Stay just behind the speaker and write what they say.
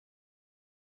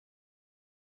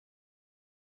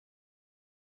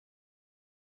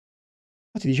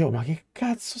Ti dicevo, ma che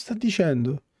cazzo sta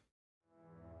dicendo?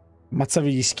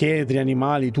 Ammazzavi gli scheletri,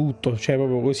 animali, tutto. Cioè,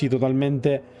 proprio così,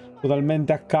 totalmente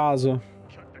a caso.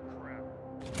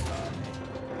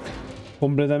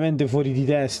 Completamente fuori di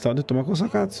testa. Ho detto, ma cosa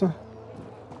cazzo?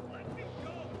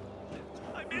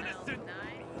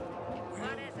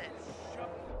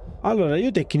 Allora, io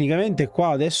tecnicamente qua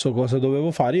adesso cosa dovevo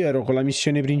fare? Io ero con la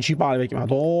missione principale, perché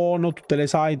madonna, tutte le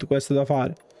side queste da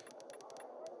fare.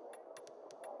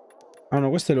 Ah no,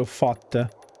 queste le ho fatte.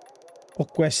 Ho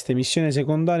queste, missione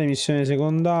secondaria.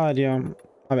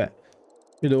 Vabbè,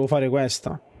 io devo fare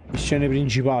questa, missione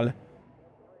principale.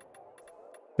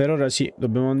 Per ora sì,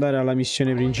 dobbiamo andare alla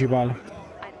missione principale.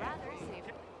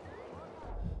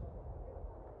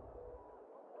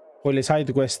 Poi le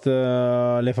side quest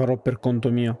le farò per conto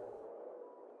mio.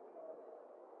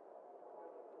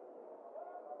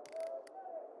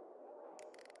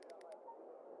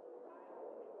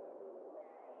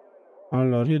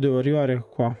 Allora, io devo arrivare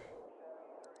qua.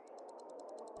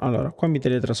 Allora, qua mi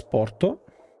teletrasporto.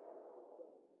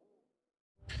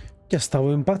 Io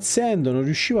stavo impazzendo, non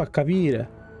riuscivo a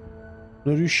capire.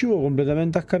 Non riuscivo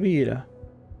completamente a capire.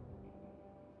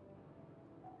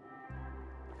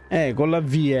 Con la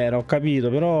V era, ho capito,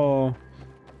 però...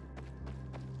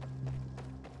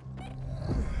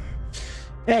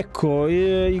 Ecco,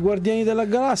 i Guardiani della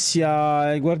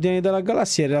Galassia... I Guardiani della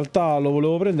Galassia in realtà lo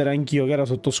volevo prendere anch'io, che era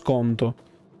sotto sconto.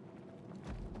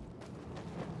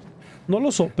 Non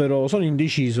lo so però, sono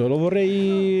indeciso, lo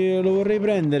vorrei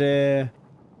prendere...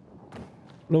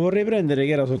 Lo vorrei prendere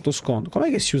che era sotto sconto. Com'è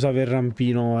che si usa per il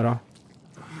rampino ora?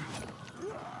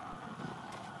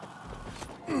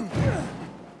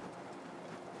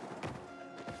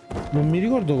 Non mi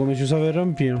ricordo come si usava il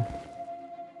rampino.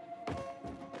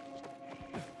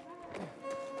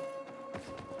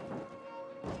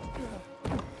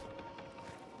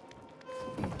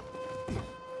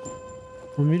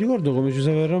 Non mi ricordo come si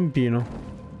usava il rampino.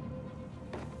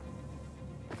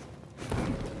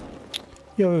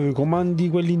 Io avevo i comandi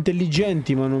quelli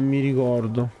intelligenti, ma non mi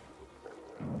ricordo.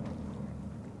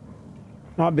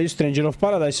 Vabbè, io Stranger of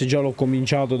Paradise già l'ho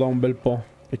cominciato da un bel po'.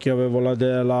 Perché io avevo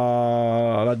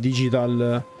la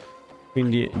digital.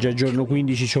 Quindi già giorno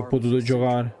 15 ci ho potuto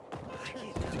giocare.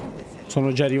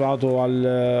 Sono già arrivato al...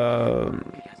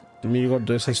 non mi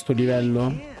ricordo il sesto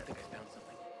livello.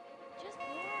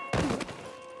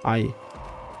 Ai.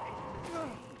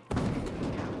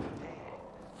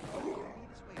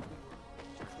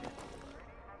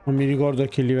 Non mi ricordo a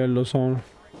che livello sono.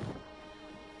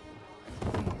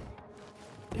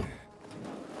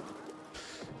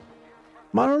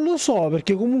 Ma non lo so,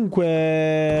 perché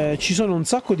comunque ci sono un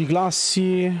sacco di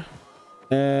classi.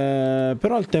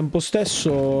 Però al tempo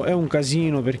stesso è un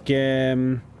casino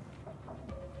perché...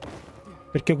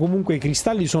 Perché comunque i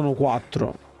cristalli sono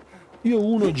 4. Io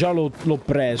uno già l'ho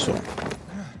preso.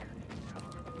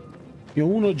 Io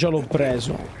uno già l'ho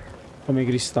preso. Come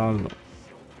cristallo.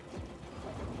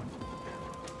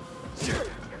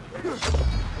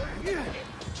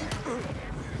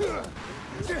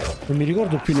 Non mi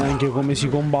ricordo più neanche come si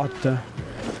combatte.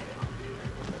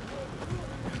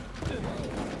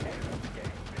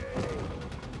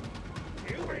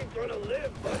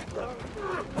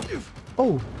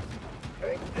 Oh!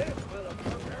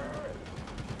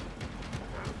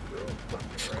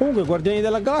 Comunque Guardiani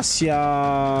della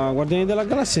Galassia... Guardiani della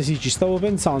Galassia sì, ci stavo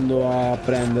pensando a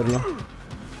prenderlo.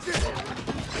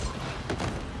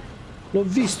 L'ho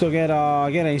visto che era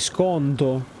in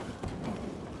sconto.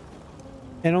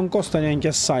 E non costa neanche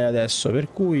assai adesso,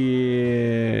 per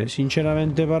cui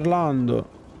sinceramente parlando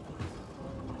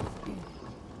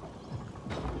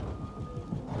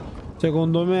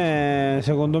secondo me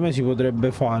si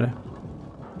potrebbe fare.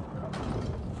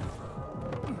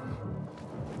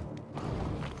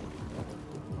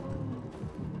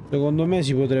 Secondo me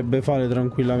si potrebbe fare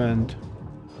tranquillamente.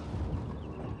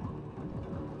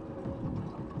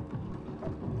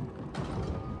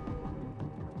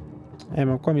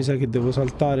 Ma qua mi sa che devo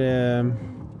saltare...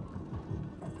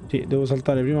 Sì, devo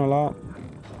saltare prima là.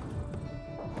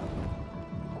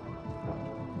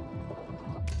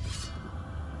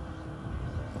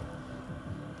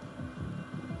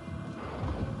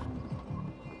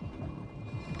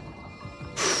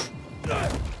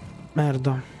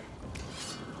 Merda.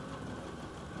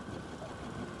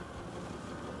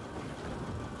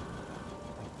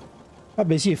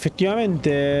 Vabbè sì,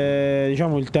 effettivamente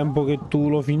diciamo il tempo che tu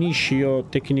lo finisci io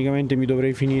tecnicamente mi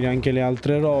dovrei finire anche le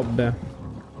altre robe.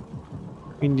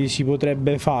 Quindi si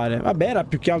potrebbe fare. Vabbè, era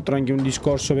più che altro anche un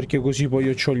discorso perché così poi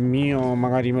io c'ho il mio,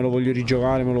 magari me lo voglio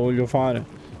rigiocare, me lo voglio fare.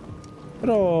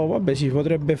 Però vabbè si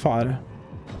potrebbe fare.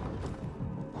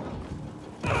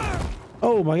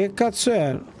 Oh, ma che cazzo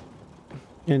è?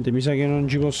 Niente, mi sa che non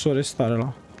ci posso restare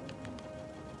là.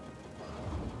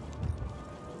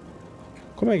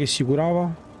 Com'è che si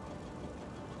curava?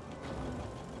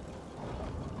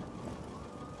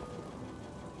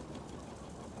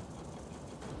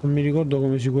 Non mi ricordo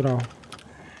come si curava.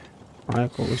 Ah,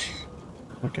 ecco così.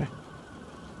 Ok.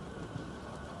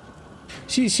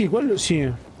 Sì, sì, quello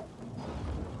sì.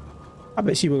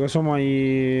 Vabbè sì, poi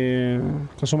casomai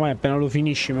appena lo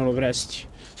finisci me lo presti.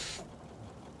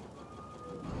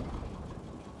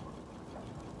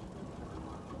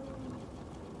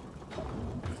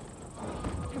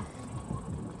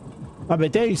 Vabbè,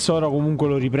 Tales ora comunque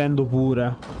lo riprendo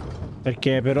pure.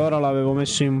 Perché per ora l'avevo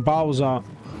messo in pausa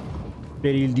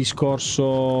per il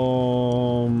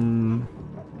discorso...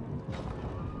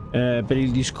 per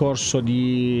il discorso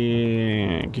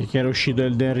di... che era uscito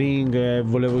Elden Ring e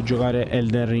volevo giocare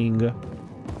Elden Ring.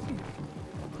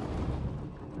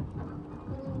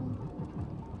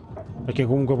 Perché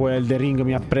comunque poi Elden Ring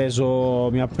mi ha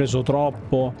preso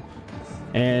troppo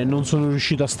e non sono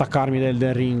riuscito a staccarmi da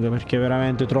Elden Ring perché è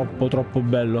veramente troppo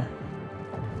bello.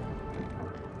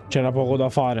 C'era poco da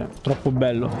fare, troppo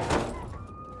bello.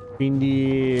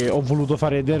 Quindi ho voluto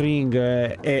fare Elden Ring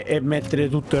e mettere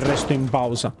tutto il resto in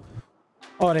pausa.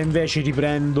 Ora invece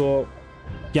riprendo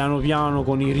piano piano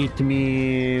con i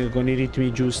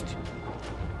ritmi giusti.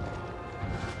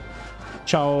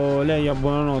 Ciao Leia,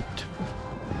 buonanotte.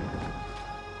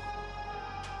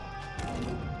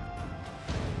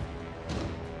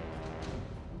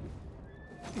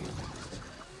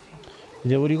 Mi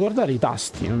devo ricordare i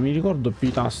tasti, non mi ricordo più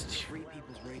i tasti.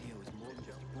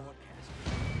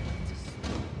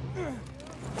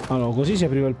 Allora, così si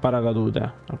apriva il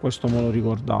paracadute. A questo me lo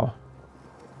ricordavo.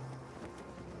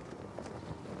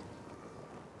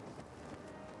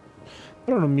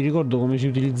 Però non mi ricordo come si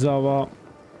utilizzava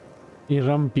il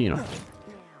rampino.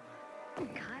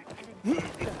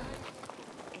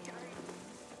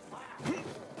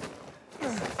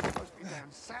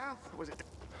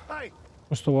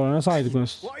 Questo vuole una side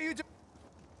quest.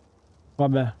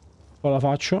 Vabbè, poi la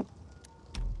faccio.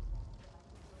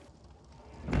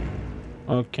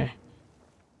 Ok.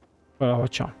 Poi la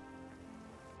facciamo.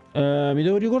 Mi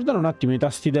devo ricordare un attimo i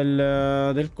tasti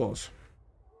del coso.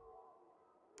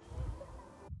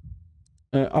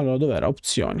 Allora, dov'era?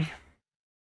 Opzioni.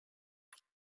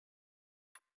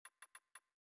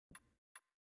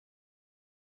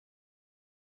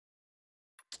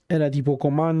 Era tipo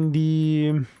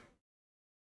comandi...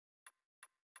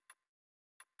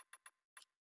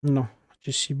 No,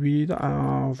 accessibilità...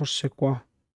 Ah, forse qua.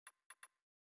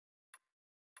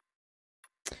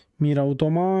 Mira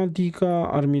automatica,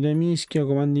 armi da mischia,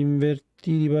 comandi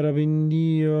invertiti,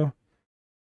 parapendio...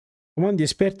 Comandi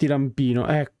esperti rampino,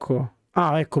 ecco.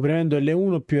 Ah, ecco, premendo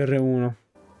L1 più R1.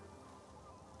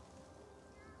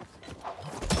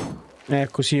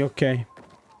 Ecco, sì, ok.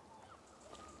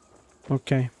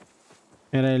 Ok.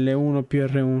 Era L1 più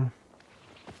R1.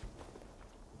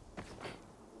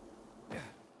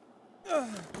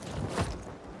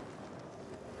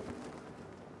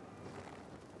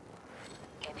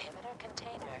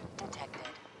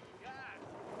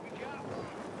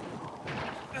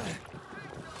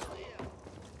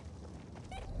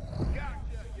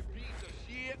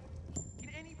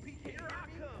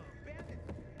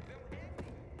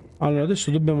 Allora, adesso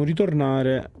dobbiamo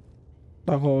ritornare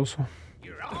da cosa?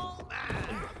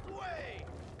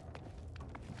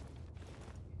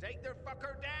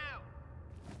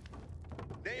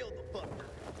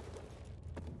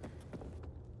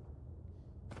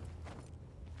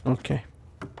 Ok.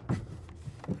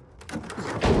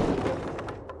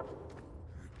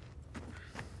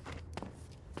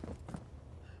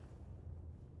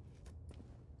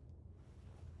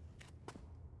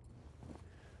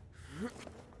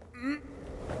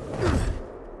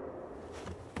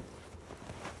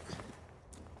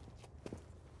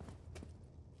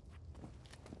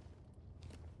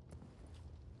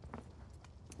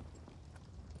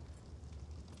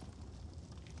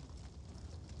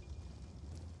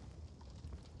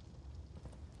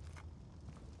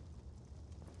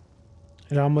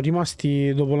 Eravamo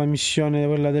rimasti dopo la missione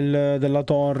quella della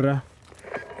torre.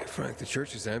 Frank, the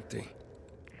church is empty.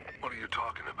 What are you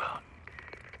talking about?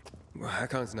 Well,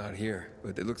 Hakon's not here,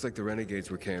 but it looks like the renegades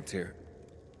were camped here.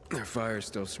 Their fire's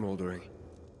still smoldering.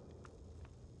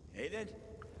 Aiden?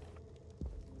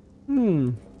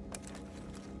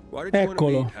 Why did you want to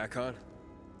Eccolo. meet, Hakon?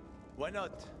 Why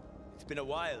not? It's been a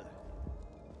while.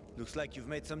 Looks like you've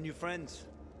made some new friends.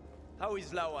 How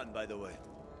is Lawan, by the way?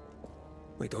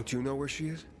 Wait, don't you know where she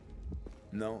is?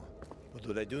 No. But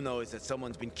what I do know is that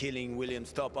someone's been killing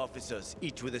William's top officers,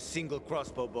 each with a single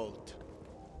crossbow bolt.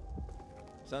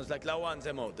 Sounds like Lawan's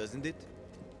MO, doesn't it?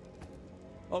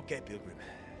 Okay, Pilgrim.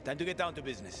 Time to get down to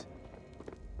business.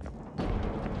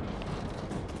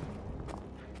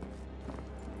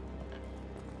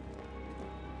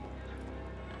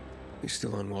 You're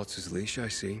still on Waltz's leash, I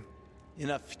see.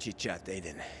 Enough chit-chat,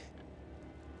 Aiden.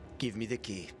 Give me the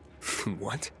key.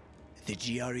 What? The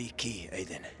GRE key,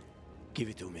 Aiden. Give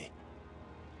it to me.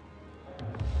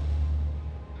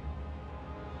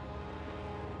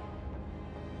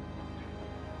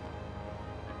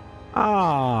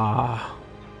 Ah.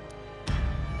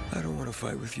 I don't want to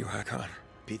fight with you, Hakon.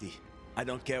 Pity. I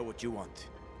don't care what you want.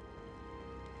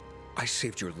 I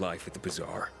saved your life at the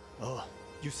bazaar. Oh,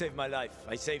 you saved my life.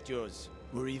 I saved yours.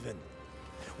 We're even.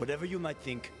 Whatever you might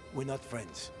think, we're not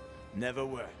friends. Never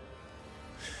were.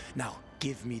 Now,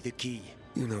 give me the key.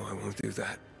 You know I won't do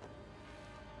that.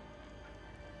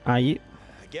 Ai.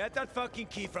 Get that fucking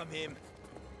key from him.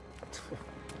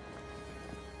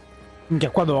 Minchia,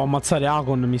 qua devo ammazzare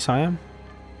Hakon, mi sa, eh.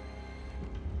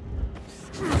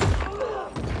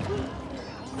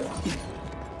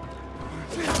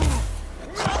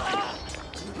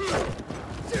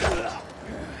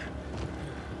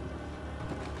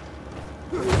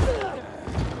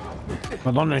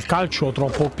 Madonna, il calcio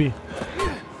troppo OP.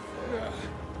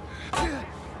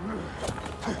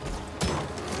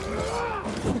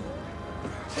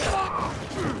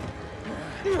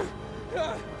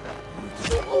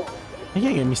 E chi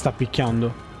è che mi sta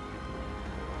picchiando?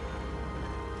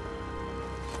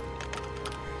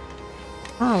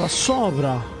 Ah, là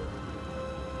sopra.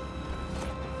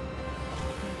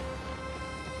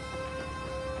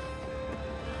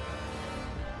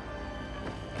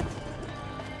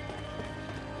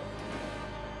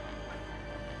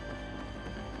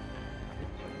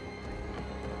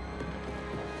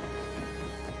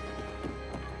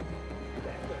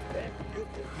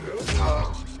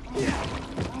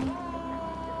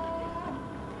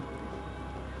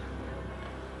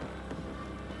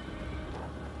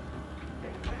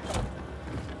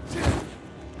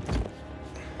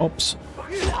 Ops.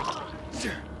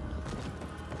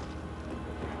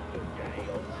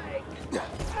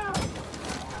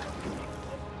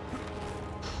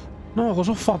 No, cosa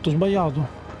ho fatto? Ho sbagliato.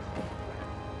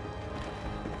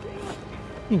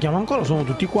 Minchia, ma ancora sono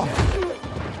tutti qua.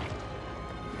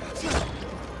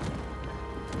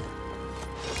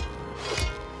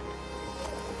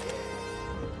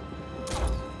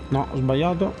 No, ho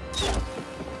sbagliato.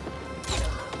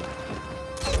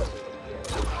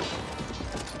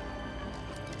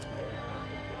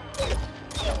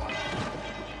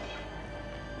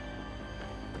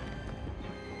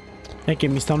 È che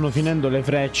mi stanno finendo le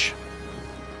frecce.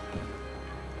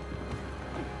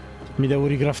 Mi devo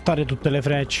ricraftare tutte le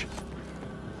frecce.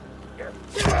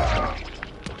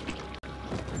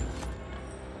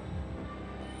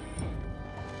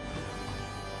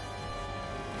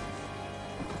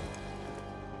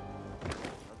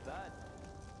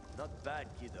 Not bad,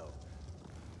 kiddo.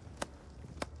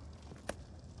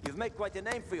 You've made quite a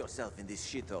name for yourself in this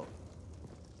shithole.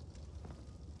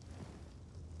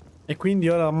 E quindi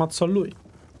ora ammazzo a lui.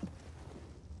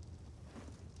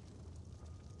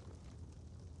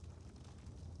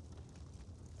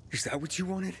 Is that what you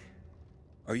wanted?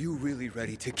 Are you really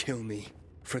ready to kill me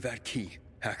for that key,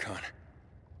 Hakon?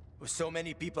 So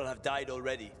many people have died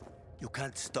already. You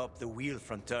can't stop the wheel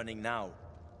from turning now.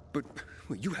 But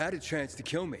you had a chance to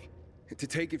kill me, to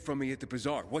take it from me at the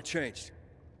bazaar. What changed?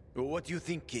 What do you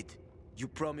think, kid? You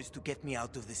promised to get me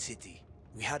out of the city.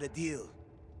 We had a deal.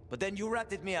 But then you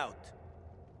ratted me out.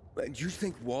 And you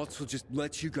think Waltz will just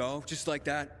let you go, just like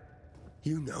that?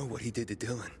 You know what he did to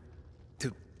Dylan.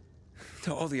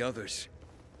 To all the others.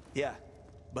 Yeah,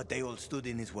 but they all stood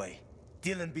in his way.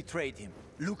 Dylan betrayed him.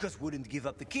 Lucas wouldn't give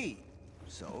up the key.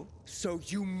 So? So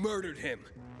you murdered him!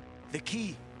 The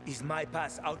key is my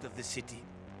pass out of the city.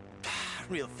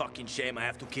 Real fucking shame I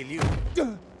have to kill you.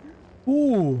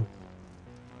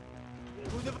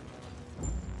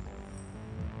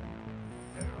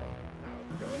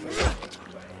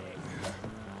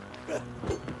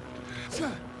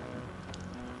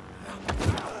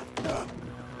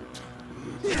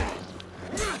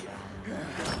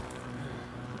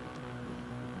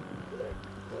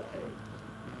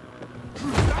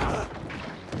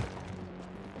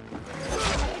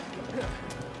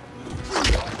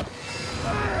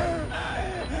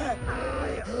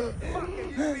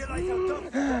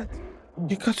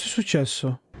 Che cazzo è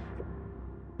successo?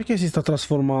 Perché si sta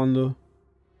trasformando?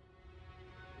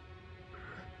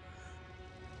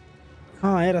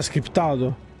 Ah, era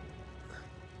scriptato.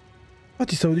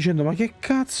 Infatti stavo dicendo, ma che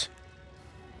cazzo?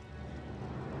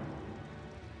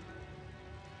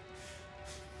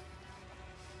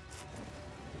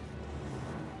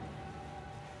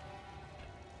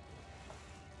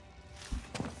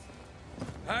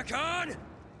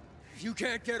 You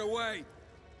can't get away.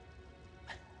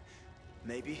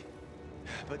 Maybe,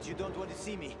 but you don't want to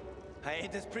see me. I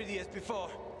ain't as pretty as before.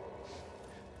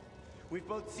 We've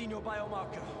both seen your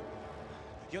biomarker.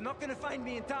 You're not gonna find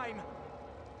me in time.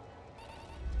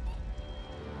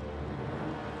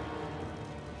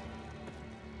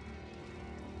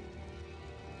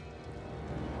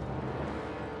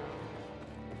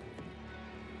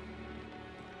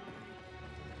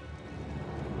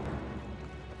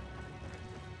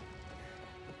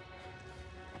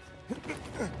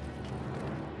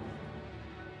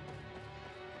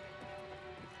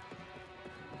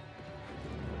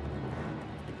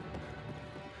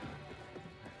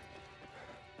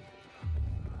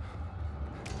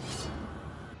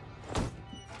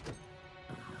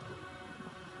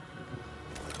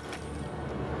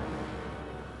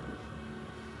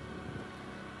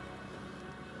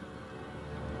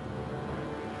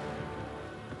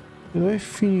 Dove è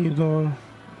finito?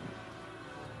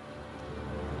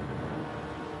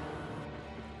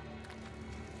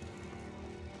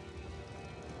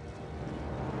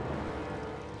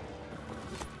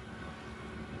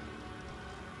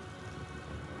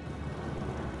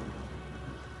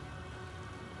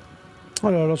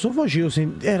 Allora, la sua voce io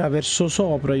era verso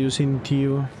sopra, io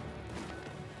sentivo.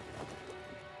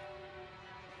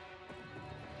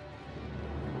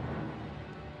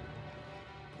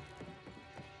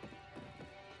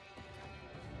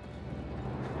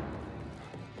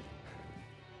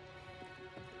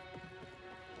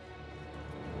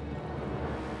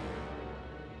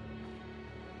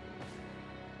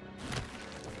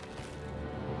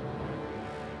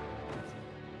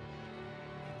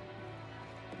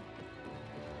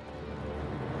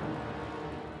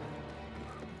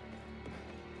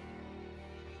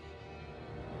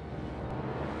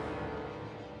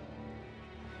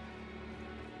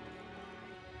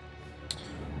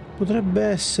 Potrebbe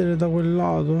essere da quel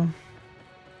lato.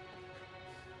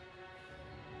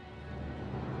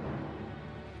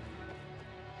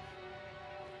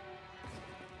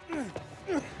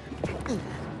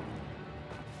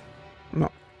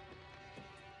 No.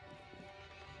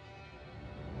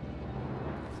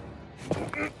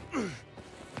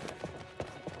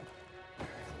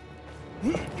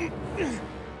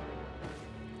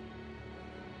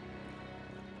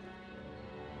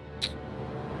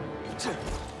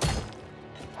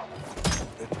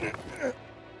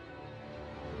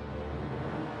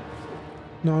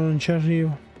 No, non ci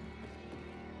arrivo.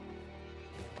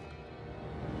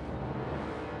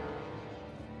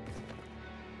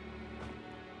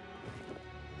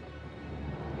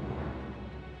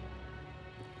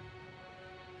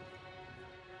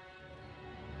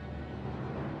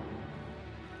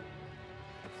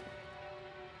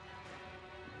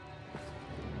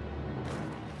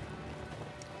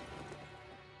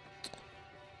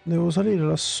 Devo salire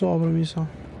là sopra, mi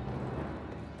sa.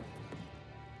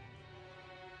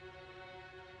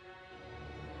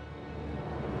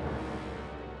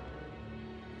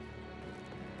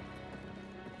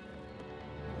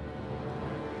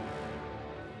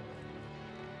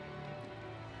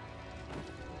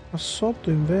 Qua sotto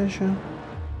invece,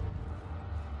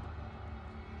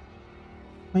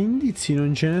 ma indizi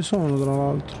non ce ne sono, tra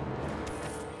l'altro.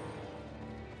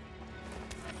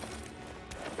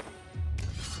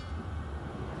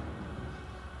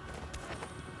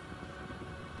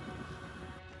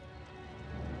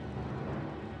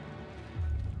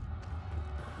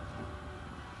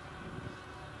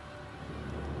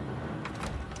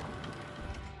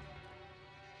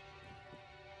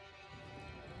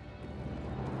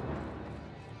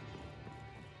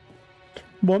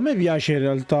 Boh, a me piace in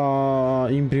realtà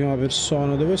in prima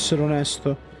persona, devo essere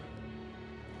onesto.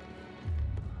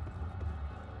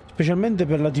 Specialmente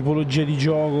per la tipologia di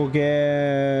gioco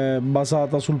che è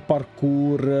basata sul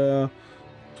parkour,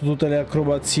 su tutte le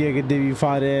acrobazie che devi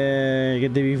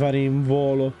fare in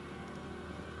volo.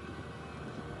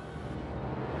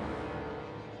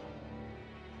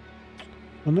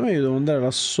 Secondo me io devo andare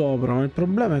là sopra, ma il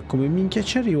problema è come minchia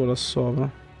ci arrivo là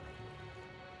sopra.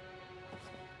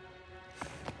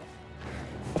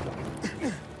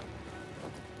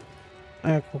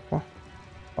 Ecco qua,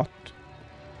 fatto.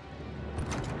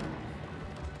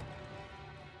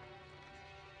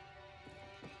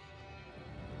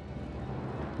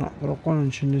 No, però qua non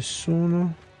c'è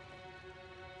nessuno.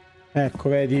 Ecco,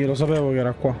 vedi, lo sapevo che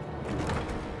era qua.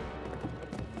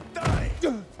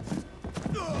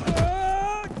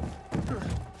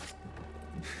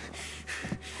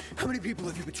 How many people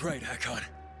have you betrayed, Hakon?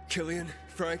 Killian,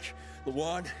 Frank,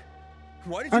 Lawan?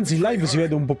 Anzi, il live si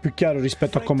vede un po' più chiaro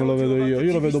rispetto a come lo vedo io.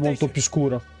 Io lo vedo molto più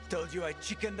scuro. Told you I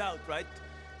chickened out, right?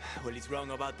 Well, he's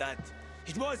wrong about that.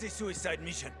 It was a suicide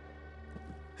mission.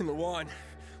 And Lawan,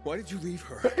 why did you leave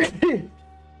her?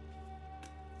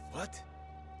 What?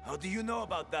 How do you know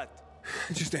about that?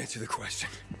 Just answer the question.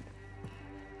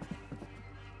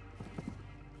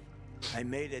 I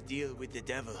made a deal with the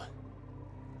devil,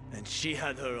 and she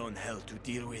had her own hell to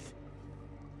deal with.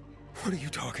 What are you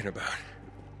talking about?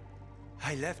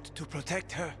 I left to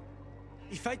protect her.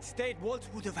 If I'd stayed, Walt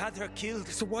would have had her killed.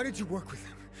 So why did you work with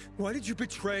him? Why did you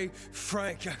betray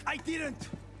Frank? I didn't!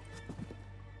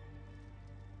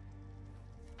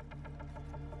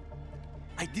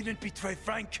 I didn't betray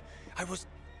Frank. I was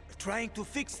trying to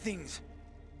fix things.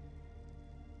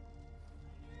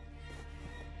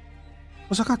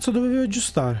 Cosa cazzo dovevo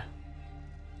aggiustare?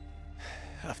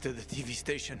 After the TV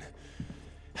station,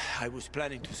 I was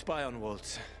planning to spy on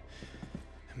Walt.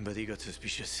 But he got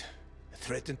suspicious.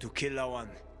 Threatened to kill Lawan.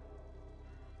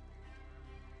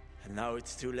 And now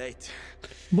it's too late.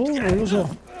 Boh, non lo so.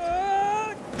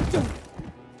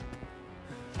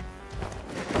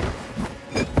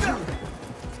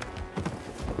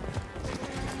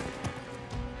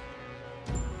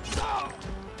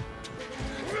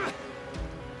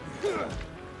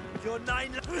 Your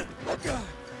nine.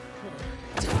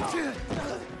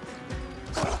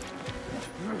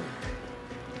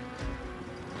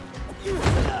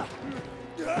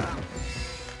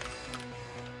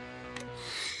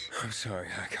 I'm sorry,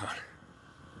 Hakon.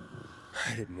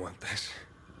 I didn't want this.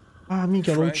 Ah,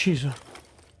 mica l'ho ucciso.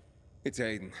 It's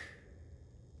Aiden.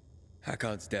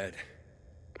 Hakon's dead.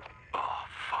 Oh,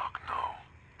 fuck no.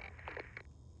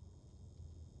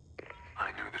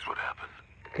 I knew this would happen.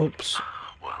 Oops.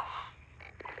 Well,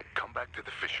 come back to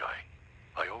the fisheye.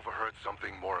 I overheard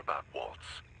something more about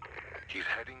Waltz. He's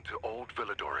heading to Old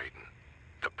Villador, Aiden.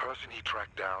 The person he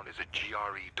tracked down is a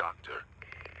GRE doctor.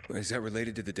 Is that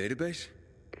related to the database?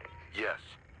 Yes,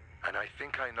 and I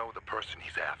think I know the person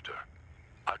he's after.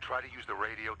 I'll try to use the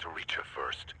radio to reach her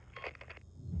first.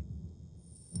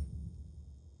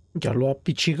 Minchia, l'ho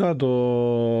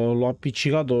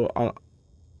appiccicato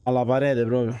alla parete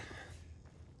proprio.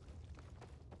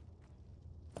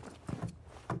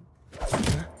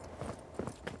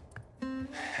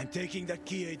 I'm taking that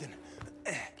key, Aiden.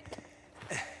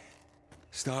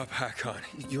 Stop, Hakon.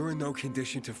 You're in no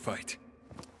condition to fight.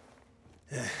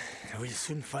 We'll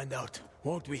soon find out,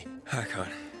 won't we? Hakon,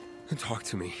 talk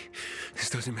to me. This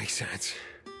doesn't make sense.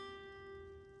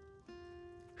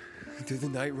 Do the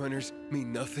Night Runners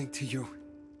mean nothing to you?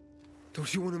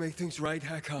 Don't you want to make things right,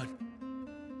 Hakon?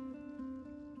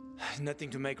 Nothing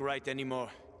to make right anymore.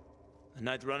 The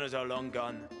Night Runners are long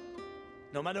gone.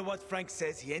 No matter what Frank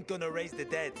says, he ain't gonna raise the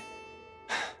dead.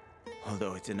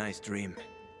 Although it's a nice dream.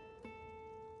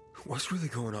 What's really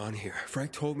going on here?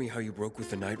 Frank told me how you broke with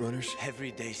the Night Runners.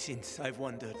 Every day since, I've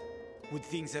wondered, would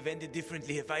things have ended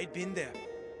differently if I'd been there?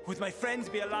 Would my friends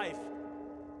be alive?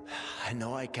 I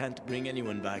know I can't bring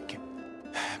anyone back,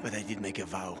 but I did make a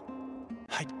vow.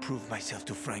 I'd prove myself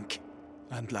to Frank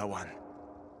and Lawan.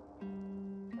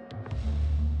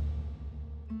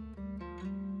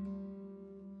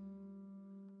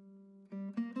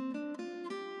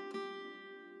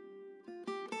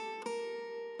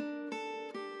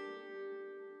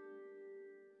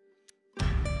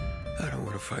 I don't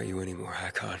want to fight you anymore,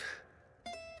 Hakon.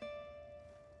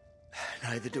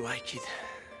 Neither do I, kid.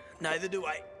 Neither do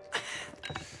I.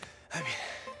 I mean,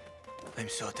 I'm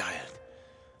so tired.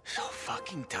 So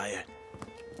fucking tired.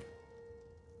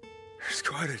 It's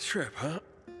quite a trip, huh?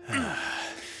 I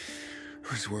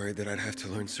was worried that I'd have to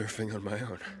learn surfing on my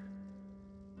own.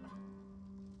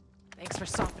 Thanks for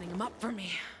softening him up for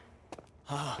me.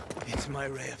 Ah, it's my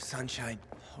ray of sunshine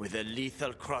with a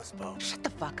lethal crossbow. Shut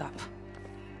the fuck up.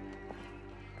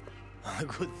 A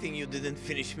good thing you didn't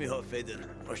finish me off, Aiden,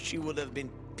 or she would have been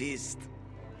pissed.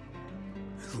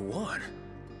 Luan?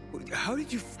 How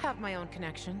did you... Have my own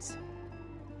connections.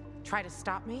 Try to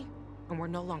stop me, and we're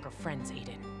no longer friends,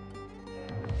 Aiden.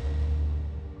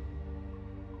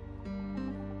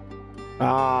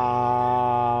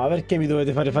 Ah, perché mi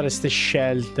dovete fare ste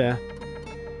scelte?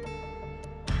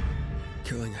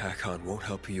 Killing Hakon won't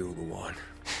help you, Luan.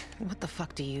 What the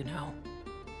fuck do you know?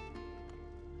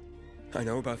 I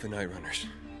know about the Night Runners.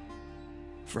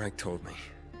 Frank told me.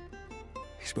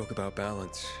 He spoke about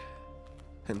balance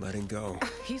and letting go.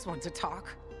 He's one to talk.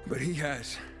 But he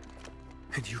has.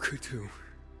 And you could too.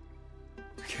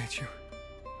 Can't you?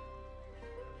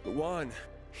 Luan,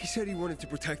 he said he wanted to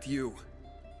protect you.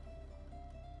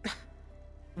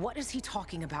 What is he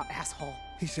talking about, asshole?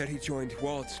 He said he joined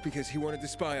Waltz because he wanted to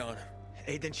spy on him.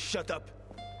 Aiden, shut up.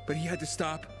 But he had to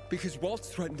stop because Waltz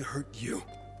threatened to hurt you.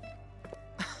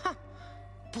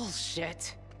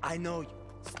 Bullshit. I know.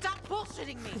 Stop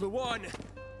bullshitting me! Luan!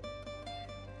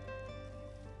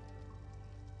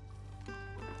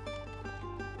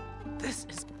 This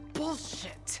is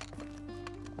bullshit.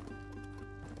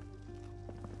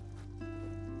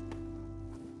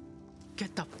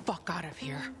 Get the fuck out of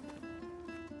here.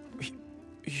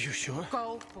 You sure?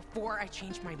 Go before I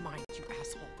change my mind, you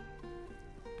asshole.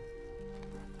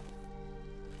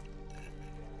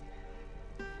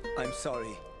 I'm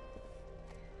sorry.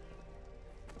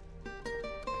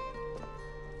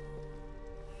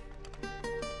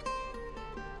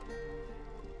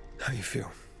 How you feel?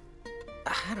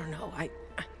 I don't know.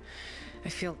 I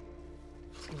feel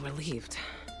relieved.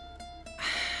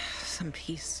 Some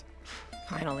peace.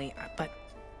 Finally, but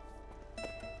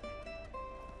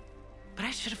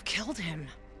I should have killed him.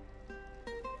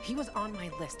 He was on my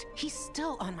list. He's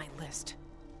still on my list.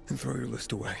 And throw your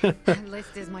list away. That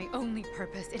list is my only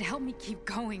purpose. It helped me keep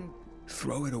going.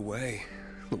 Throw it away,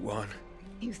 Luan.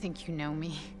 You think you know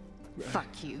me?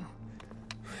 Fuck you.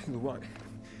 Luan,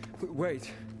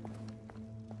 wait.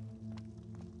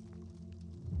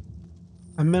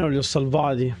 Almeno li ho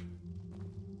salvati.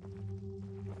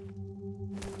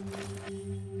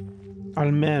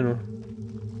 Almeno.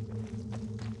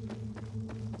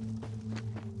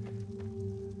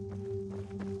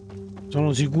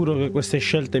 Sono sicuro che queste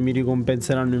scelte mi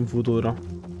ricompenseranno in futuro.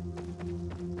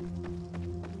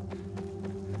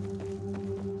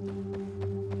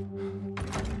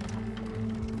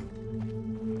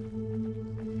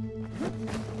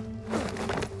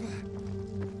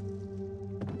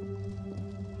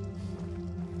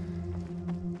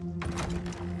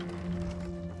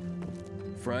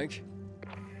 Frank?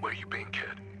 Where you been,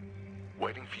 kid?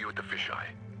 Waiting for you at the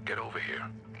fisheye. Get over here.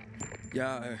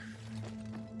 Yeah,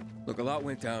 look, a lot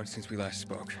went down since we last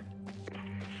spoke.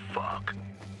 Fuck.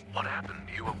 What happened?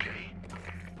 You okay?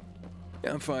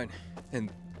 Yeah, I'm fine.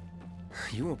 And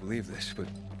you won't believe this, but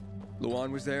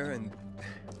Luan was there and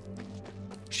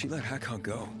she let Hakon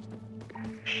go.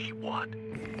 She what?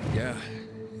 Yeah,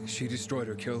 she destroyed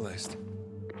her kill list.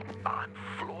 I'm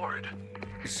floored.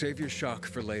 Save your shock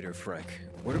for later, Frank.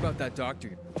 What about that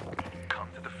doctor? Come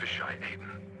to the fisheye,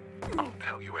 Aiden. I'll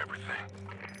tell you everything.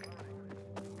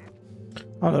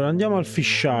 Allora andiamo al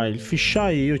fisheye. Il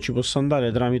fisheye io ci posso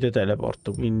andare tramite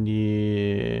teleport,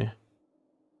 quindi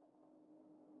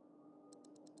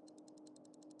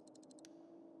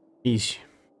easy.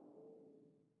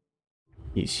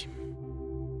 Easy.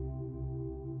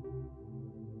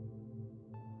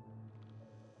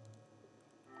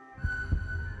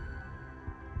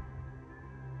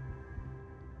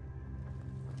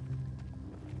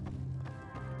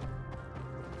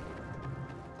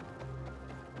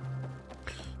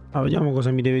 Ah, vediamo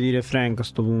cosa mi deve dire Frank a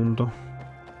sto punto.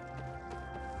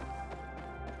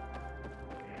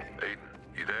 Aiden,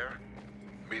 you there?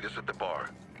 Meet us at the bar.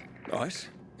 Us?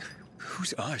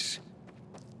 Who's us?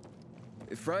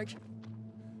 Frank?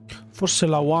 Forse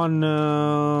la One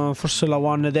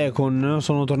ed Econ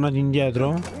sono tornati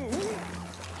indietro.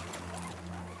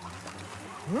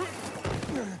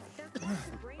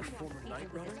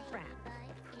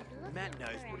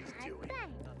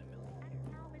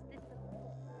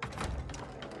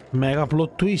 Mega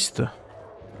plot twist.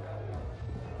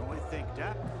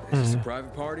 Is this a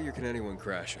private party or can anyone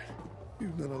crash it?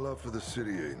 You've done a lot for the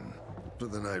city, Aiden. For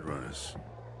the Night Runners.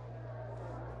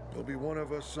 You'll be one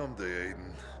of us someday,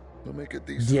 Aiden. We'll make it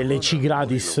decent. DLC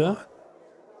gratis?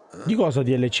 Di cosa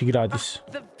DLC gratis?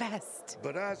 The best.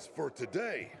 But as for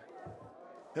today,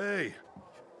 hey,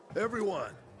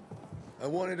 everyone, I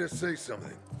wanted to say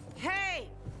something. Hey!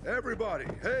 Everybody,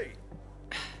 hey!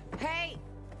 Hey!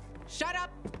 Shut up,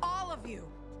 all of you!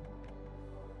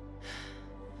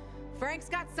 Frank's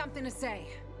got something to say.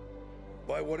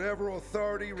 By whatever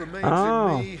authority remains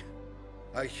in me,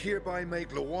 I hereby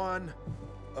make Luan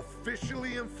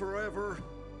officially and forever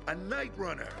a Night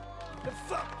Runner. The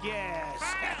fuck yes!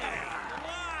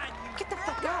 Get the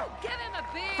fuck out! Give him a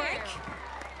beer! Frank?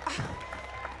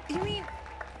 You mean...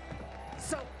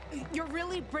 So, you're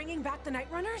really bringing back the Night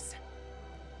Runners?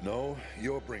 No,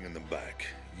 you're bringing them back.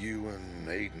 You and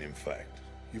Aiden, in fact.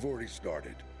 You've already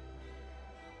started.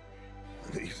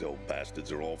 These old bastards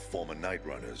are all former Night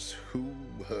Runners who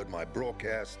heard my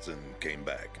broadcasts and came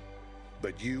back.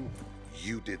 But you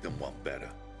did them one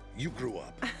better. You grew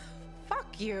up.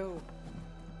 Fuck you.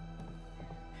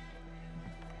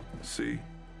 See?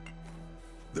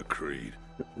 The creed.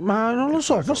 Ma non lo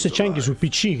so, forse c'è anche su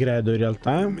PC, credo, in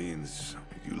realtà, It means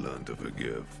you learn to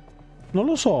forgive. Non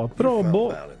lo so, però boh.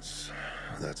 Balance.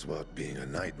 That's what being a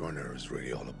Night Runner is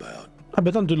really all about.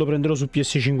 Vabbè, tanto lo prenderò su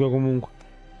PS5 comunque.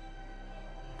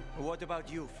 What about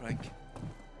you, Frank?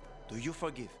 Do you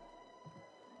forgive?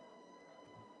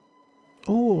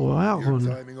 Oh, Your Aaron.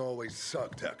 timing always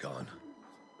sucked, Hakon.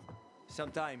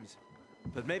 Sometimes,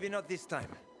 but maybe not this time.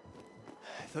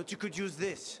 I thought you could use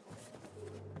this.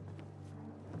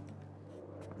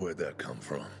 Where'd that come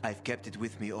from? I've kept it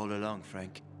with me all along,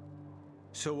 Frank.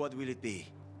 So what will it be,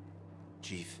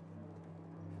 Chief?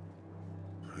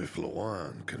 If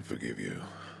Lawan can forgive you,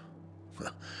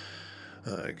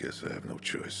 I guess I have no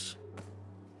choice.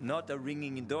 Not a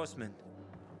ringing endorsement,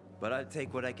 but I'll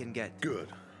take what I can get. Good.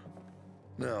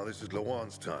 Now, this is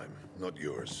Lawan's time, not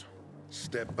yours.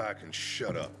 Step back and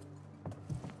shut up.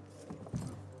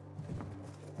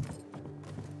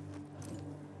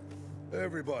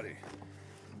 Everybody,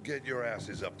 get your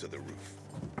asses up to the roof.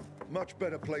 Much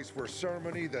better place for a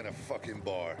ceremony than a fucking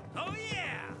bar. Oh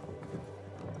yeah!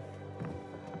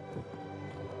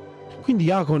 Quindi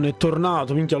Akon è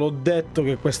tornato, minchia, l'ho detto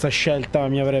che questa scelta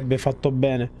mi avrebbe fatto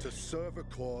bene. To serve a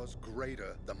cause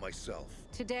greater than myself.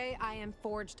 Today I am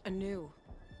forged anew.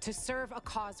 To serve a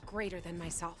cause greater than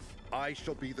myself. I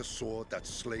shall be the sword that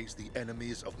slays the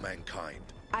enemies of mankind.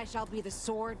 I shall be the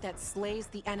sword that slays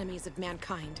the enemies of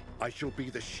mankind. I shall be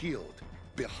the shield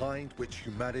behind which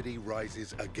humanity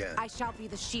rises again. I shall be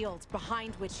the shield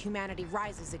behind which humanity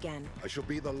rises again. I shall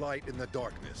be the light in the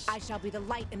darkness. I shall be the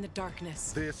light in the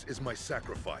darkness. This is my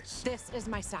sacrifice. This is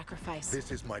my sacrifice.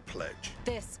 This is my pledge.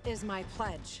 This is my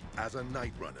pledge. As a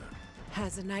night runner.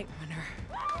 As a night runner.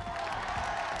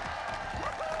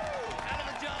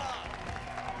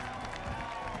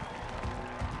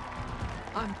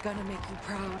 I'm gonna make you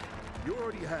proud. You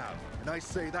already have, and I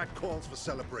say that calls for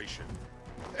celebration.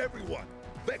 Everyone,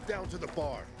 back down to the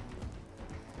bar.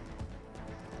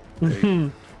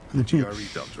 Hey, the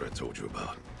GRE doctor I told you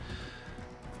about.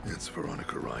 It's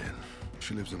Veronica Ryan.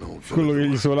 She lives in Old Quello che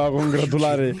gli si voleva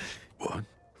congratulare. What?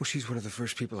 Well, she's one of the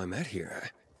first people I met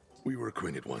here. We were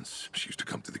acquainted once. She used to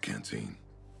come to the canteen.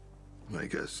 I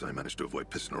guess I managed to avoid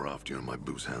pissing her off during my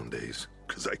booze hound days,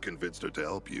 because I convinced her to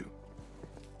help you.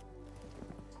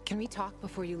 Can we talk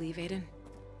before you leave, Aiden?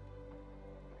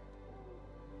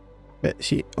 Beh,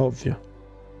 sì, ovvio.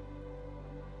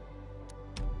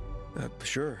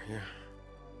 Sure,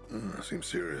 yeah. Seems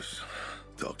serious.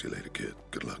 Talk to you later, kid.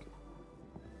 Good luck.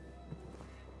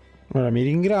 Ora mi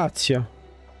ringrazia.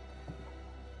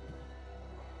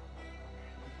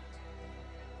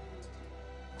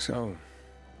 So,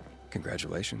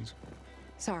 congratulations.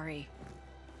 Sorry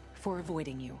for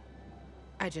avoiding you.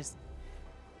 I just...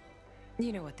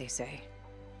 You know what they say.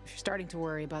 If you're starting to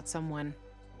worry about someone,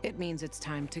 it means it's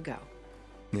time to go.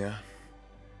 Yeah.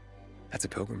 That's a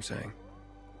pilgrim saying.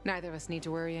 Neither of us need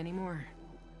to worry anymore.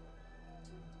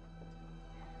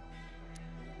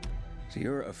 So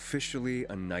you're officially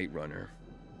a night runner.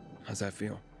 How's that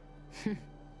feel?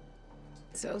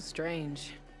 So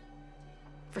strange.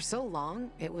 For so long,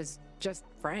 it was just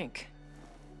Frank.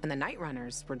 And the Night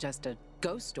Runners were just a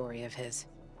ghost story of his.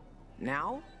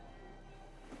 Now,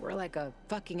 we're like a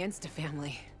fucking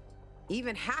insta-family.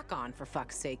 Even Hack-On, for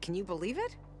fuck's sake. Can you believe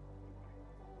it?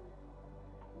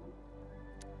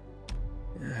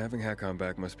 Yeah, having Hack-On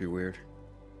back must be weird.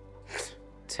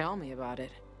 Tell me about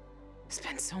it.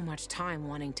 Spent so much time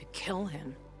wanting to kill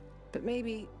him. But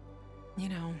maybe, you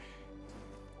know,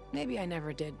 maybe I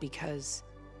never did because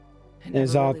I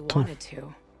never really wanted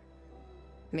to.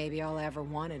 Maybe all I ever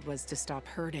wanted was to stop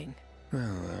hurting.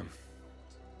 Well,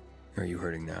 are you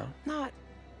hurting now? Not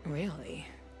really.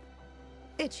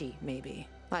 Itchy, maybe.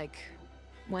 Like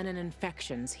when an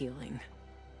infection's healing.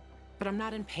 But I'm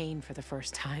not in pain for the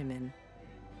first time in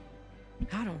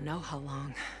I don't know how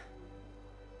long.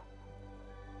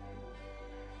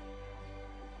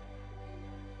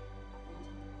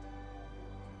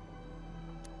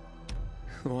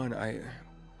 Luan, I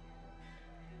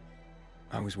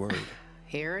was worried.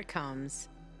 Here it comes.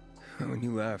 When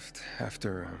you left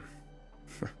after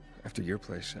your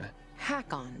place.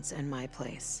 Hack-Ons and my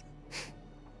place.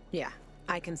 Yeah,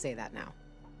 I can say that now.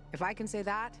 If I can say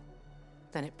that,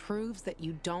 then it proves that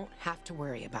you don't have to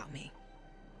worry about me.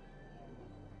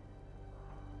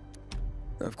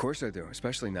 Of course I do,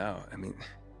 especially now. I mean,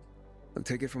 look,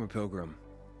 take it from a pilgrim.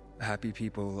 Happy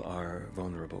people are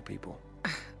vulnerable people.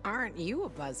 Aren't you a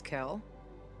buzzkill?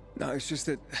 No, it's just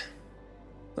that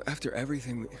after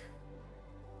everything,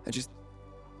 I just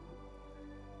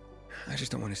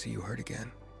don't want to see you hurt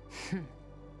again.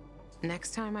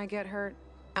 Next time I get hurt,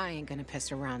 I ain't gonna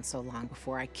piss around so long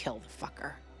before I kill the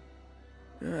fucker.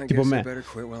 I guess I better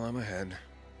quit while I'm ahead.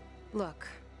 Look,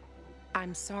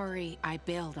 I'm sorry I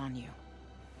bailed on you.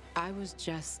 I was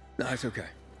just... No, it's okay.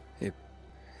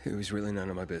 It was really none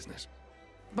of my business.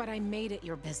 But I made it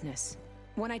your business.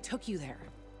 When I took you there.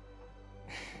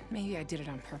 Maybe I did it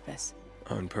on purpose.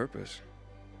 On purpose?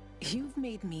 You've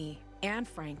made me, and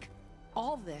Frank,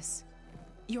 all this,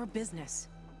 your business.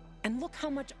 And look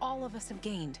how much all of us have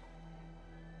gained.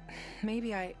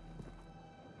 maybe I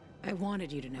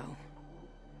wanted you to know,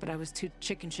 but I was too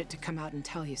chicken shit to come out and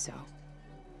tell you so.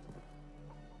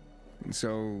 And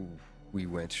so we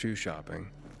went shoe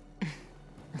shopping.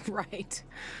 Right.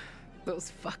 Those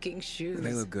fucking shoes.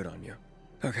 They look good on you.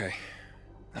 Okay.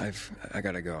 I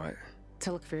gotta go.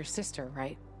 To look for your sister,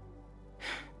 right?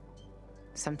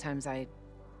 Sometimes I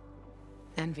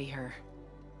envy her.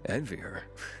 Envy her?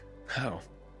 How?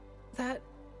 That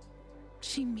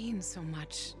she means so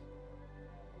much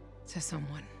to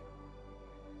someone.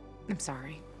 I'm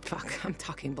sorry. Fuck, I'm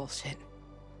talking bullshit.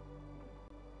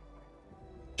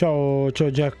 Ciao, ciao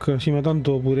Jack. Sì, ma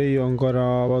tanto pure io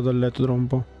ancora vado a letto tra un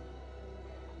po'.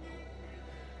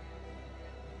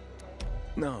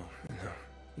 No,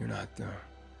 you're not.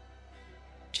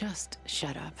 Just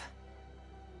shut up.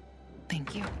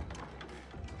 Thank you.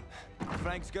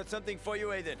 Frank's got something for you,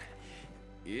 Aiden.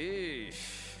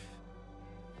 Yeesh.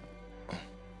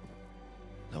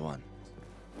 No one.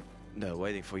 They're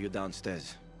waiting for you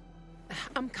downstairs.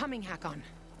 I'm coming, Hakon.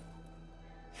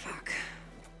 Fuck.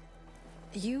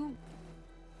 You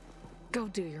go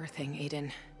do your thing,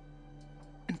 Aiden.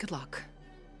 And good luck.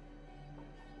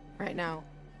 Right now,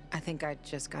 I think I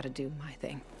just gotta do my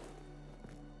thing.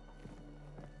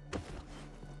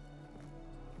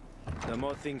 The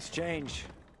more things change,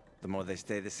 the more they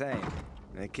stay the same.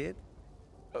 Eh, kid?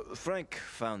 Frank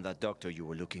found that doctor you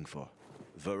were looking for.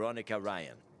 Veronica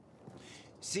Ryan.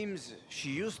 Seems she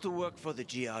used to work for the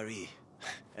GRE.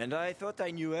 And I thought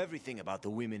I knew everything about the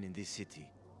women in this city.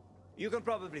 You can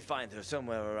probably find her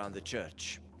somewhere around the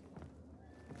church.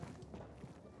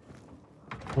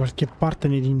 Qualche parte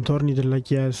nei dintorni della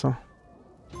chiesa.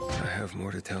 I have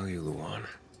more to tell you, Luan.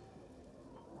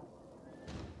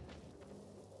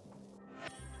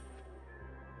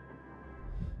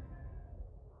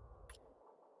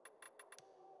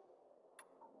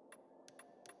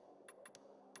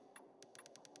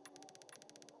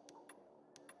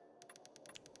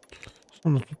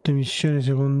 Sono tutte missioni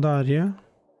secondarie.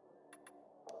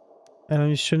 E la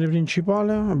missione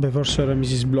principale? Vabbè, forse ora mi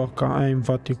si sblocca.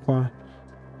 Infatti qua.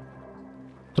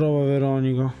 Trova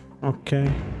Veronica. Ok.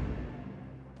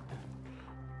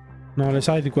 No, le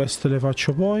side quest le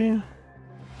faccio poi.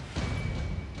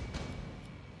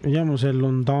 Vediamo se è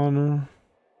lontano.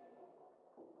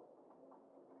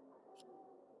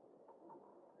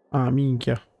 Ah,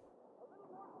 minchia.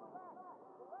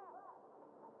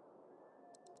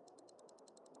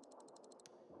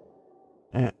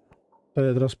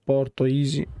 Teletrasporto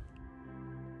easy.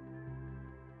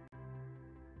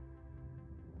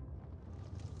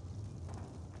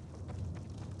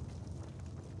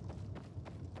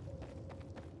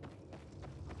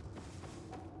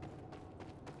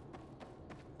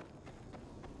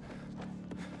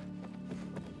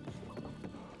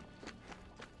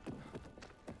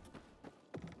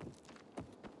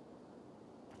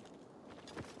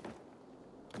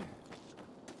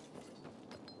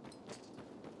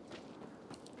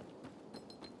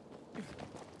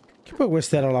 Poi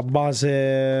questa era la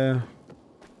base.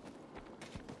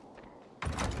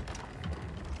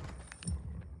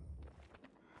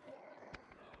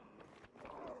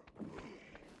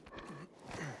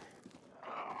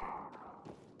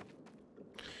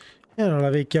 Era la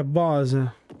vecchia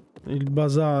base, il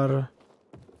bazar.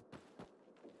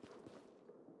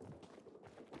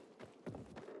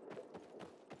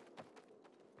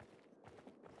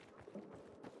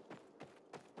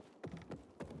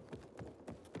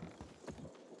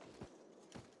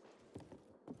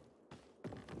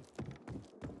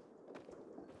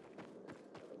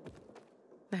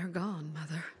 They're gone,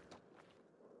 Mother.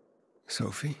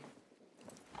 Sophie?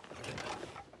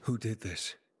 Who did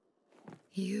this?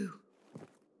 You.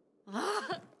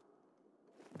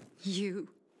 You.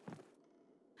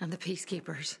 And the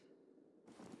peacekeepers.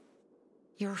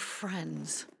 Your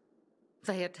friends.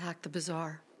 They attacked the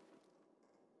bazaar.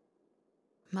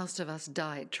 Most of us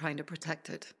died trying to protect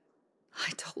it.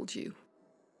 I told you.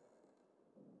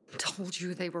 Told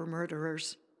you they were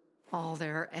murderers. All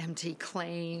their empty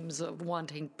claims of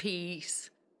wanting peace.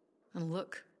 And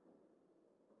look.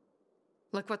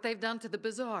 Look what they've done to the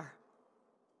bazaar.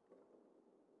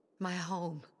 My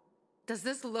home. Does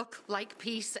this look like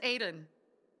peace, Aiden?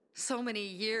 So many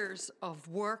years of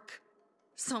work.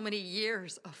 So many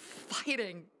years of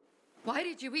fighting. Why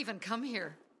did you even come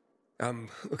here? I'm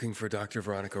looking for Dr.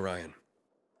 Veronica Ryan.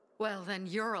 Well, then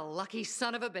you're a lucky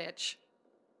son of a bitch.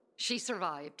 She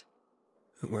survived.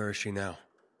 Where is she now?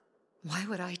 Why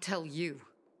would I tell you?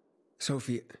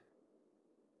 Sophie,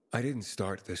 I didn't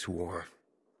start this war.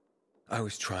 I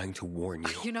was trying to warn you.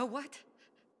 You know what?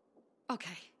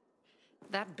 Okay.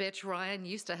 That bitch Ryan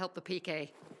used to help the PK.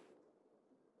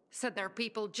 Said they're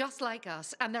people just like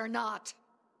us, and they're not.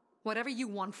 Whatever you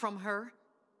want from her,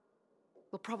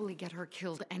 we'll probably get her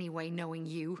killed anyway, knowing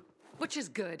you. Which is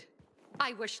good.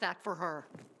 I wish that for her.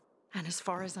 And as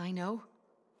far as I know,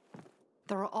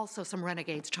 there are also some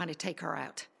renegades trying to take her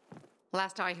out.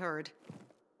 Last I heard,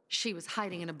 she was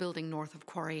hiding in a building north of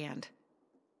Quarry End.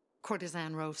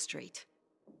 Courtesan Rove Street.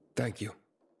 Thank you.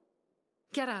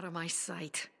 Get out of my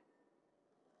sight.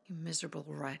 You miserable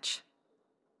wretch.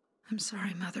 I'm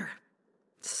sorry, Mother.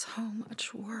 So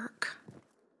much work.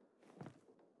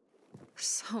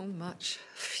 So much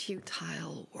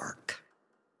futile work.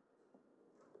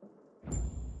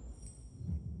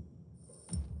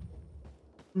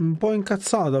 Un po'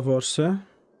 incazzata forse?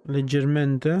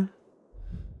 Leggermente?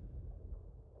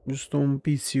 Giusto un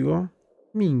pizzico?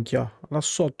 Minchia, là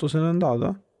sotto se n'è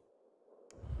andata?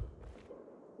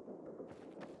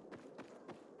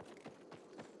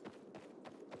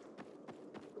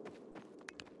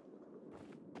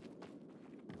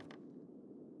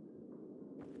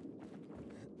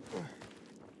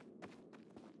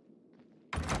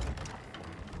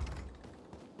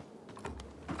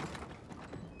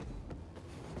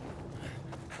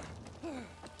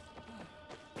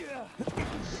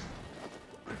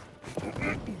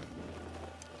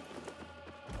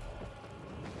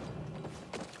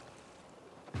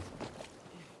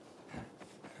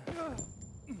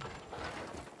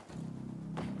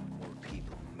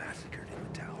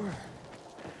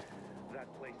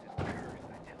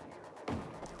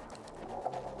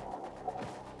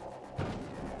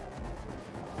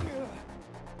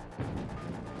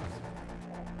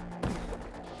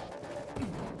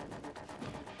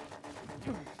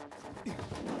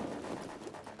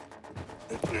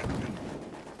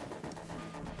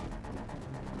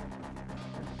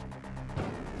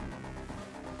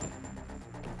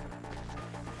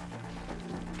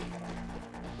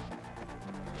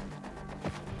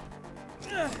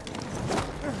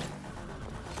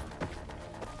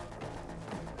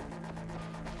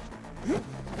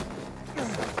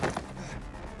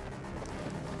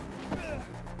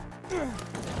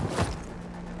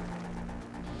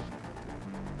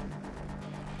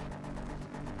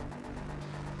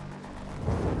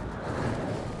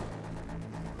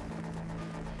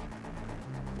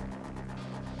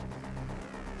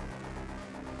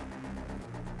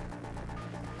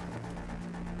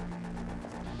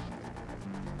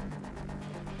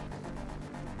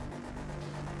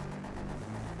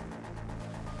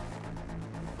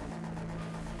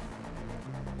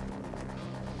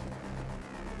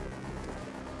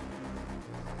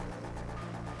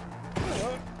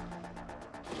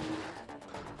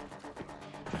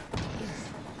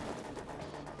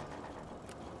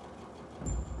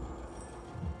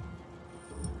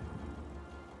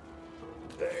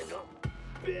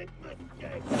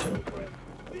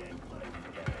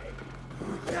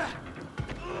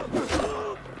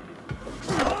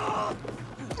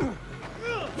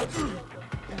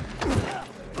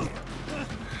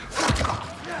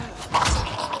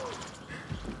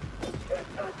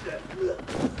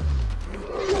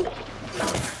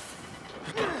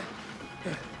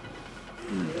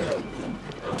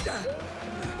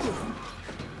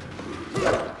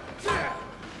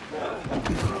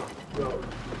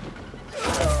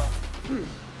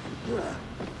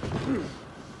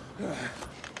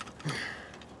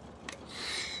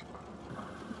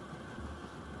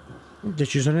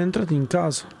 Ci sono entrati in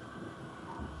casa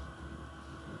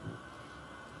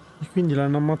e quindi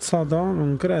l'hanno ammazzata?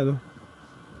 Non credo.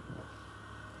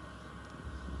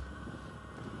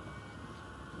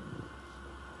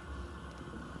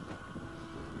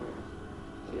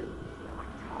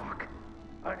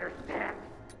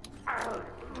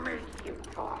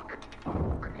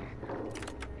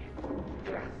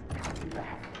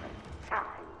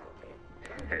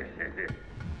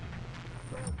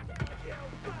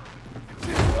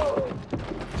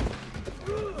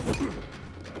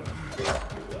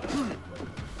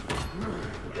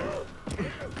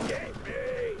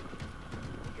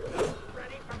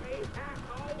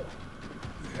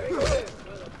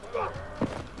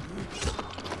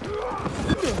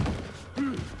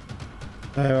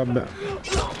 Vabbè.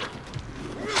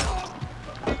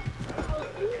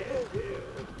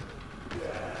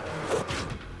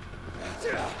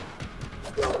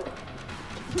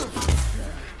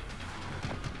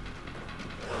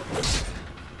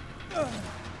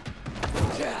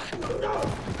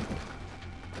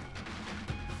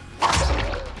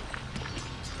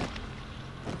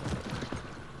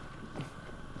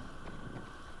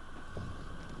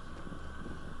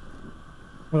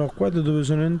 Allora, qua da dove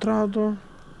sono entrato?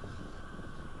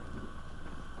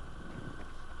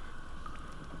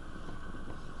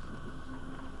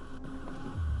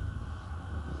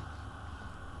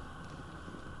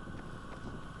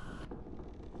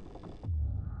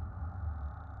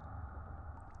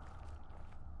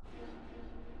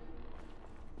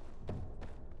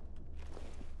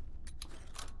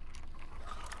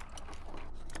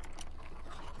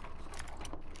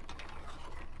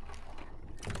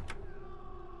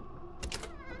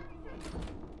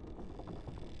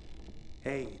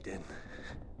 Aiden.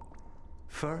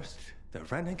 First, the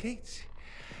renegades,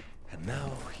 and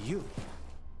now you.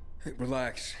 Hey,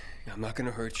 relax. I'm not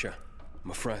gonna hurt you.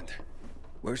 I'm a friend.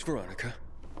 Where's Veronica?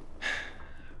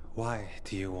 Why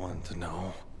do you want to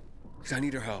know? Because I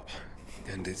need her help.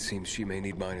 And it seems she may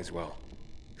need mine as well.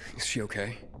 Is she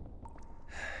okay?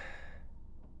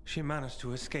 She managed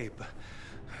to escape.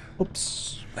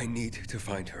 Oops. I need to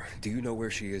find her. Do you know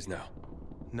where she is now?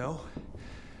 No,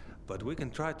 but we can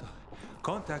try to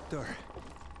contact her.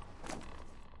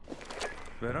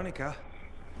 Veronica?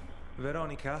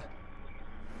 Veronica?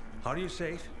 Are you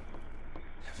safe?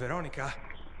 Veronica?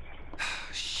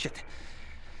 Shit.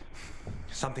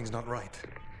 Something's not right.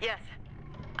 Yes,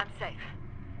 I'm safe.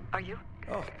 Are you?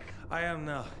 Oh, I am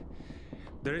now.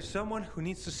 There is someone who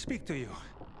needs to speak to you.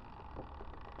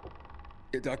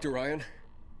 Dr. Ryan?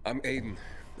 I'm Aiden.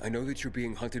 I know that you're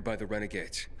being hunted by the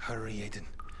renegades. Hurry, Aiden.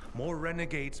 More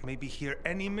renegades may be here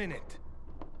any minute.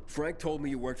 Frank told me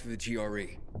you worked for the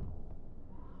GRE.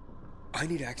 I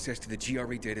need access to the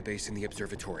GRE database in the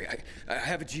observatory. I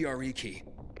have a GRE key.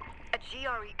 A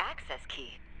GRE access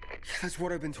key? That's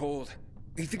what I've been told.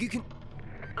 You think you can...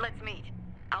 Let's meet.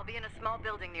 I'll be in a small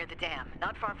building near the dam,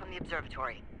 not far from the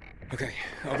observatory. Okay,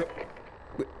 I'll go...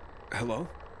 Wait, hello?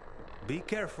 Be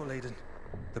careful, Aiden.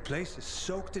 The place is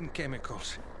soaked in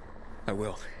chemicals. I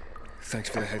will. Thanks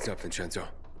for the heads up, Vincenzo.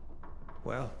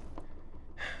 Well,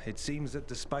 it seems that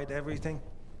despite everything,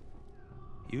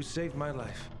 you saved my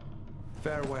life.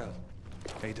 Farewell,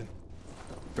 Aiden.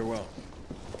 Farewell.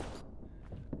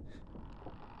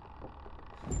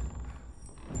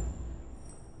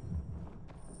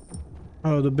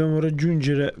 Allora, dobbiamo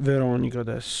raggiungere Veronica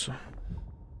adesso.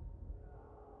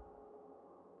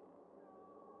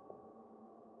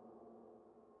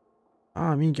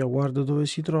 Ah, minchia, guarda dove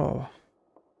si trova.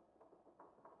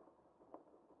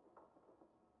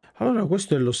 Allora,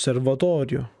 questo è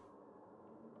l'osservatorio.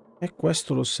 È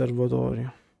questo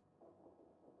l'osservatorio.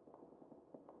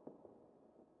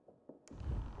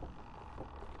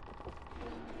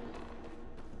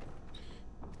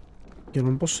 Io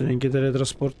non posso neanche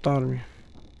teletrasportarmi.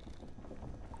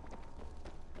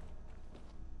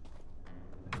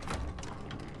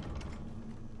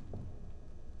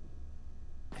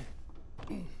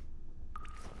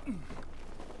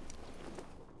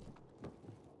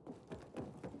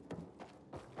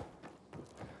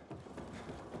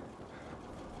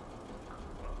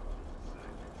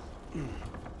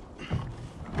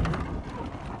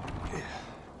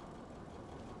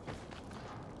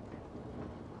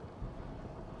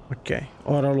 Ok,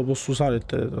 ora lo posso usare il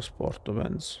teletrasporto,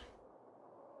 penso.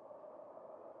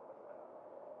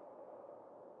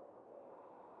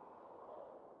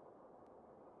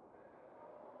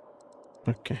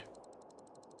 Ok.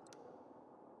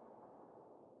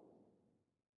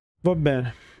 Va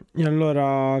bene. E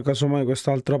allora, casomai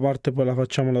quest'altra parte poi la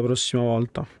facciamo la prossima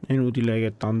volta. È inutile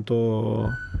che tanto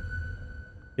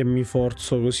che mi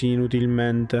forzo così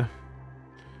inutilmente.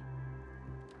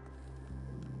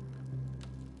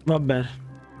 Va bene.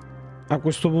 A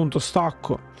questo punto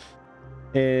stacco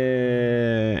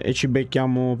e ci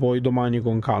becchiamo poi domani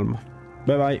con calma.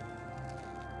 Bye bye.